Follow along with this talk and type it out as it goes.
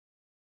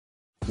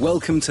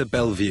Welcome to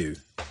Belle Vue.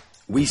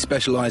 We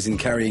specialise in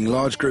carrying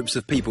large groups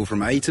of people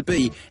from A to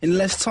B in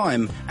less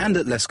time and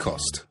at less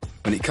cost.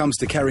 When it comes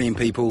to carrying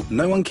people,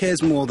 no one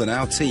cares more than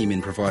our team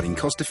in providing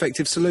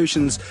cost-effective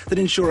solutions that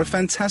ensure a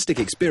fantastic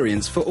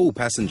experience for all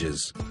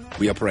passengers.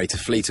 We operate a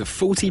fleet of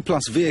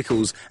 40-plus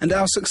vehicles, and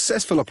our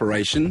successful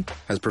operation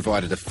has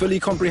provided a fully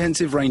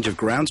comprehensive range of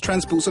ground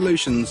transport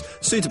solutions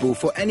suitable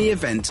for any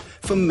event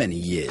for many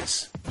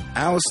years.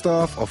 Our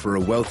staff offer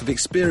a wealth of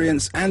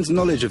experience and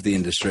knowledge of the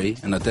industry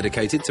and are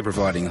dedicated to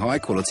providing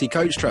high-quality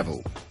coach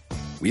travel.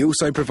 We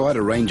also provide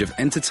a range of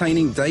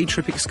entertaining day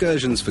trip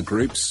excursions for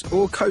groups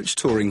or coach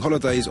touring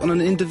holidays on an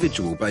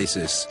individual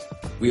basis.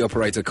 We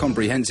operate a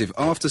comprehensive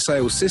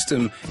after-sales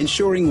system,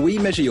 ensuring we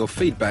measure your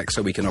feedback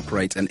so we can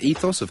operate an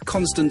ethos of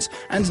constant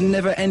and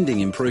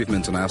never-ending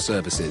improvement on our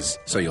services,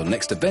 so your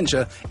next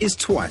adventure is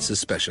twice as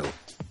special.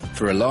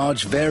 For a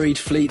large, varied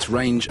fleet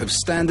range of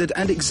standard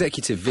and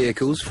executive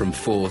vehicles from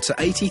 4 to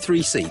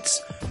 83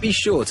 seats, be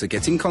sure to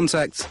get in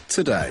contact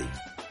today.